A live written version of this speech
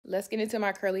Let's get into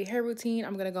my curly hair routine.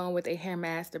 I'm going to go in with a hair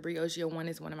mask. The Briogeo one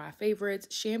is one of my favorites.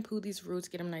 Shampoo these roots,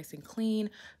 get them nice and clean.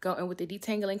 Go in with the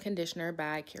detangling conditioner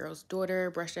by Carol's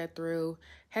Daughter. Brush that through.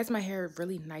 Has my hair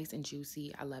really nice and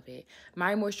juicy. I love it.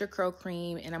 My Moisture Curl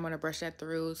Cream, and I'm going to brush that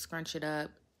through, scrunch it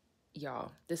up.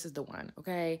 Y'all, this is the one,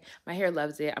 okay? My hair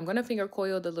loves it. I'm going to finger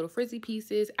coil the little frizzy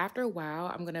pieces. After a while,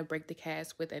 I'm going to break the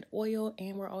cast with an oil,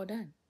 and we're all done.